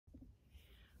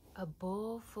A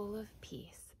Bowl Full of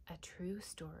Peace, A True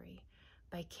Story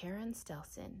by Karen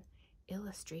Stelson,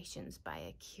 illustrations by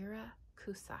Akira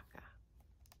Kusaka.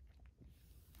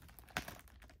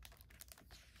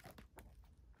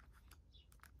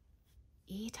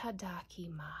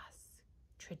 Itadakimasu.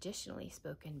 Traditionally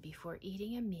spoken before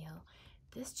eating a meal,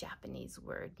 this Japanese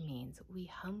word means we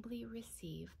humbly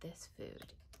receive this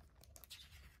food.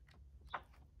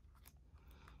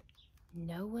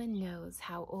 No one knows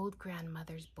how old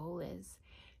grandmother's bowl is.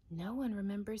 No one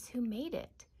remembers who made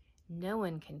it. No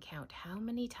one can count how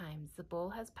many times the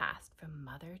bowl has passed from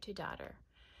mother to daughter.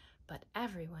 But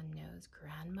everyone knows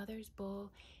grandmother's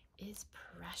bowl is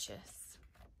precious.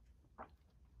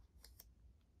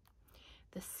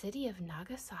 The city of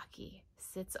Nagasaki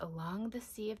sits along the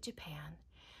Sea of Japan.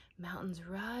 Mountains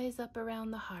rise up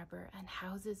around the harbor, and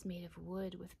houses made of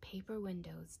wood with paper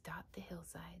windows dot the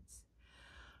hillsides.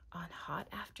 On hot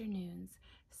afternoons,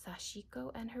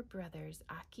 Sachiko and her brothers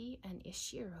Aki and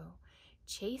Ishiro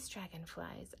chase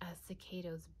dragonflies as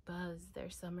cicadas buzz their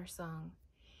summer song.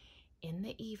 In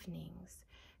the evenings,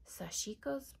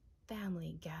 Sachiko's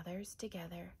family gathers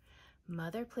together.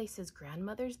 Mother places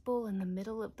grandmother's bowl in the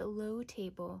middle of the low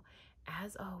table.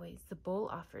 As always, the bowl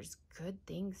offers good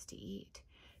things to eat: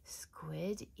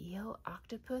 squid, eel,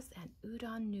 octopus, and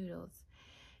udon noodles.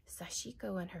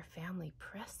 Sachiko and her family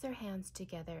press their hands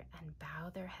together and bow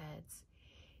their heads.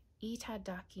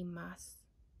 Itadakimasu,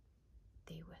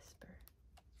 they whisper.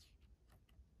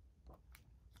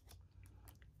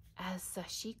 As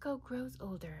Sachiko grows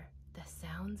older, the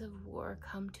sounds of war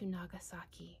come to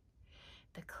Nagasaki.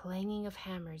 The clanging of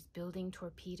hammers building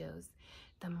torpedoes,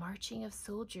 the marching of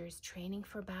soldiers training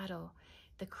for battle,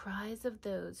 the cries of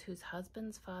those whose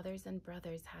husbands, fathers, and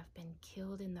brothers have been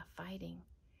killed in the fighting.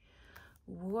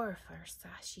 War for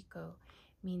Sachiko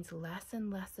means less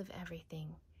and less of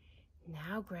everything.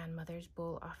 Now grandmother's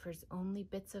bowl offers only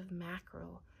bits of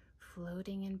mackerel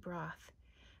floating in broth,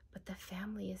 but the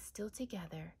family is still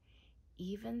together.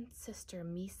 Even sister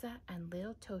Misa and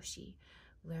little Toshi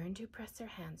learn to press their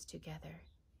hands together.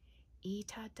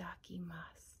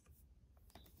 Itadakimasu.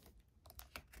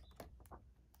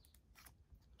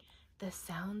 The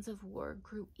sounds of war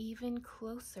grew even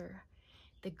closer.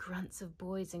 The grunts of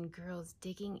boys and girls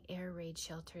digging air raid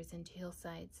shelters into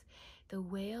hillsides, the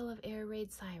wail of air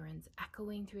raid sirens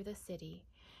echoing through the city,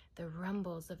 the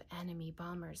rumbles of enemy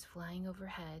bombers flying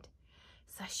overhead.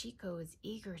 Sachiko is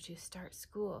eager to start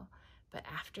school, but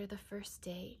after the first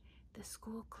day, the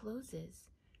school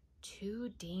closes. Too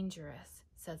dangerous,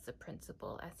 says the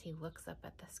principal as he looks up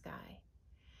at the sky.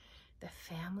 The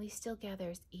family still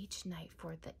gathers each night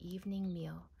for the evening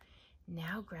meal.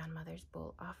 Now grandmother's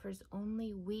bowl offers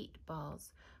only wheat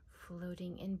balls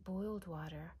floating in boiled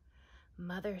water.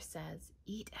 Mother says,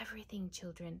 "Eat everything,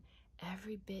 children.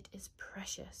 Every bit is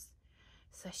precious."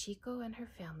 Sachiko and her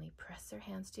family press their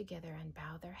hands together and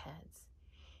bow their heads.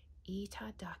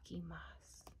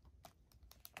 Itadakimasu.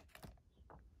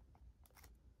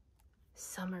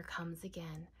 Summer comes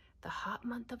again. The hot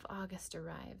month of August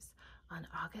arrives. On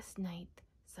August 9th,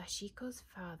 Sachiko's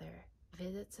father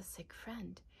visits a sick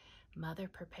friend. Mother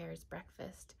prepares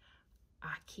breakfast.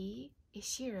 Aki,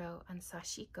 Ishiro, and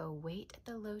Sachiko wait at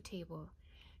the low table.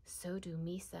 So do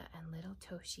Misa and little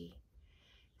Toshi.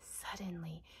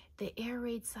 Suddenly, the air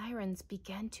raid sirens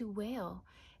begin to wail.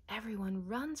 Everyone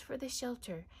runs for the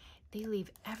shelter. They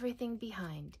leave everything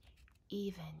behind,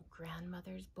 even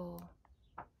grandmother's bowl.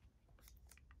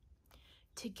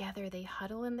 Together, they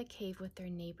huddle in the cave with their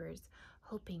neighbors,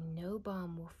 hoping no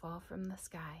bomb will fall from the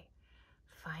sky.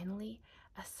 Finally,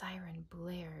 a siren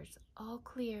blares, all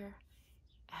clear.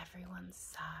 Everyone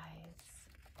sighs.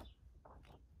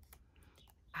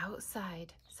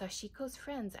 Outside, Sachiko's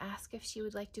friends ask if she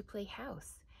would like to play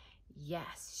house.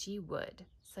 Yes, she would.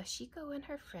 Sachiko and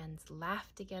her friends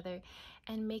laugh together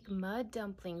and make mud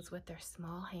dumplings with their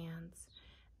small hands.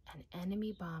 An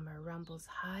enemy bomber rumbles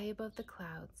high above the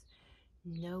clouds.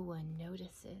 No one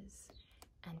notices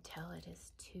until it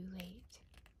is too late.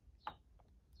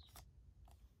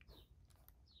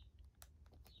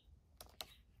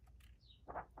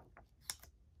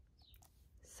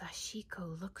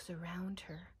 Sachiko looks around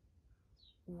her.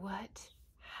 What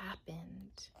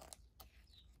happened?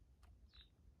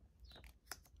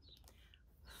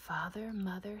 Father,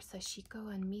 mother,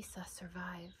 Sachiko, and Misa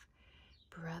survive.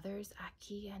 Brothers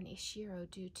Aki and Ishiro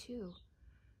do too,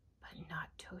 but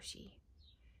not Toshi.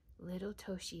 Little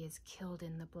Toshi is killed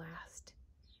in the blast.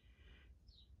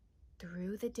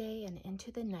 Through the day and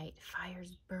into the night,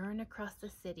 fires burn across the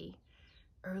city.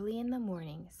 Early in the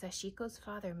morning, Sachiko's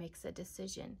father makes a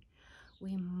decision.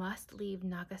 We must leave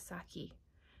Nagasaki.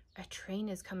 A train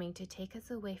is coming to take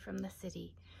us away from the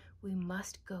city. We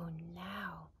must go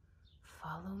now.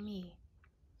 Follow me.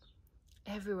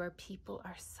 Everywhere people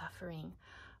are suffering.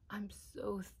 I'm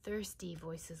so thirsty,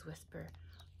 voices whisper.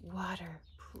 Water,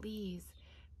 please,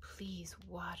 please,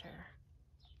 water.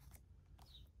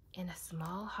 In a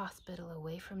small hospital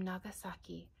away from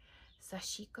Nagasaki,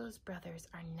 Sashiko's brothers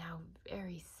are now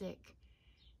very sick.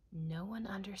 No one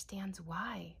understands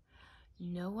why.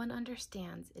 No one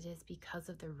understands it is because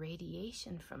of the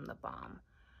radiation from the bomb.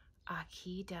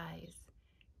 Aki dies.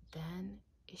 Then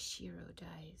Ishiro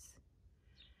dies.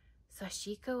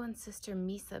 Sashiko and sister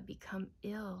Misa become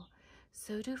ill.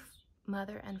 So do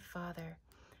mother and father.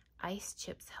 Ice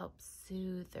chips help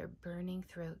soothe their burning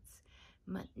throats,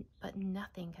 but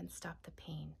nothing can stop the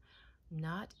pain,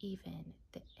 not even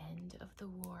the end of the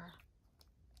war.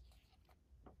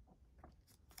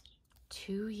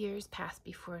 2 years pass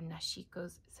before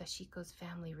Sashiko's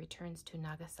family returns to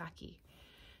Nagasaki.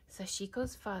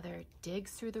 Sashiko's father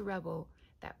digs through the rubble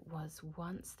that was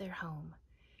once their home.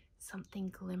 Something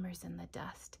glimmers in the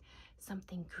dust,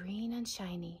 something green and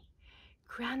shiny.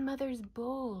 Grandmother's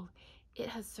bowl! It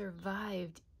has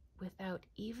survived without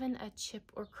even a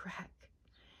chip or crack.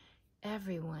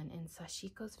 Everyone in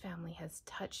Sashiko's family has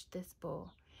touched this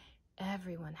bowl.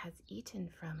 Everyone has eaten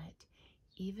from it,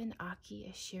 even Aki,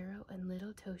 Ishiro, and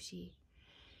little Toshi.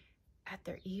 At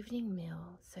their evening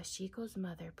meal, Sashiko's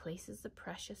mother places the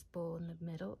precious bowl in the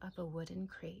middle of a wooden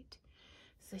crate.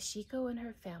 Sashiko and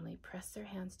her family press their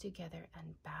hands together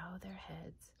and bow their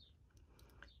heads.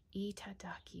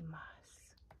 Itadakimasu.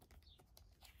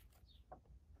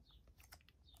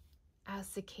 As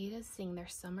cicadas sing their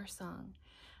summer song,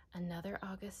 another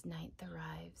August 9th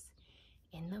arrives.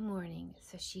 In the morning,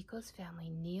 Sashiko's family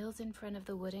kneels in front of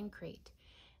the wooden crate.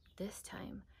 This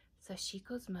time,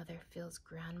 Sashiko's mother fills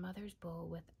grandmother's bowl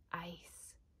with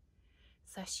ice.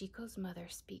 Sashiko's mother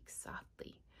speaks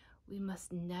softly. We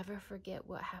must never forget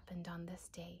what happened on this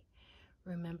day.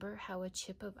 Remember how a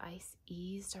chip of ice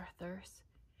eased our thirst?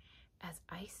 As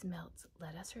ice melts,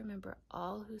 let us remember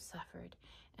all who suffered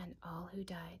and all who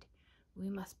died. We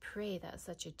must pray that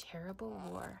such a terrible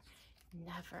war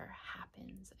never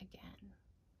happens again.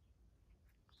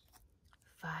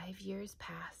 5 years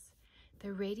pass.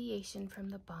 The radiation from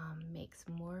the bomb makes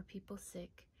more people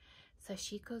sick.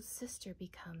 Sashiko's sister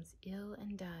becomes ill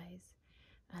and dies.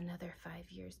 Another 5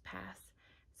 years pass.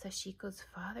 Sashiko's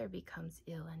father becomes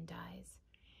ill and dies.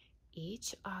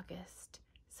 Each August,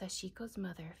 Sashiko's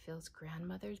mother fills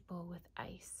grandmother's bowl with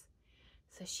ice.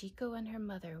 Sashiko and her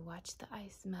mother watch the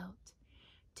ice melt.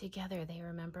 Together they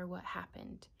remember what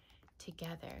happened.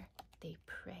 Together they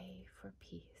pray for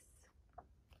peace.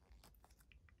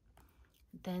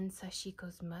 Then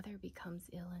Sashiko's mother becomes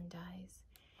ill and dies.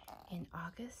 In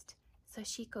August,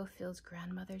 Sashiko fills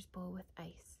grandmother's bowl with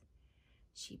ice.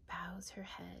 She bows her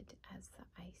head as the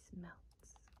ice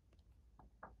melts.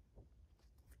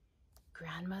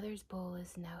 Grandmother's bowl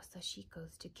is now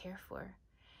Sashiko's to care for.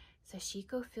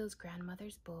 Sashiko fills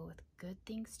grandmother's bowl with good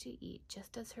things to eat,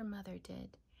 just as her mother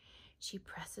did. She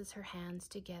presses her hands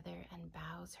together and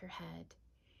bows her head.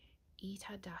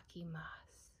 Itadakimasu.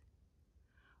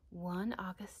 One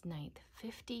August 9th,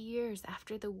 50 years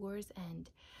after the war's end,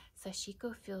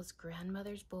 Sashiko fills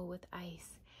grandmother's bowl with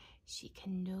ice. She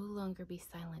can no longer be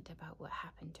silent about what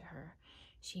happened to her.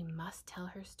 She must tell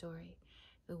her story.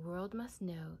 The world must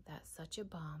know that such a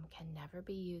bomb can never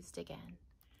be used again.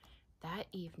 That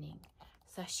evening,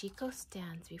 Sashiko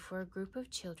stands before a group of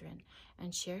children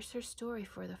and shares her story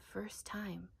for the first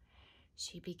time.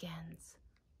 She begins,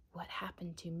 "What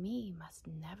happened to me must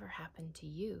never happen to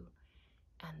you."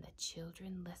 And the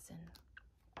children listen.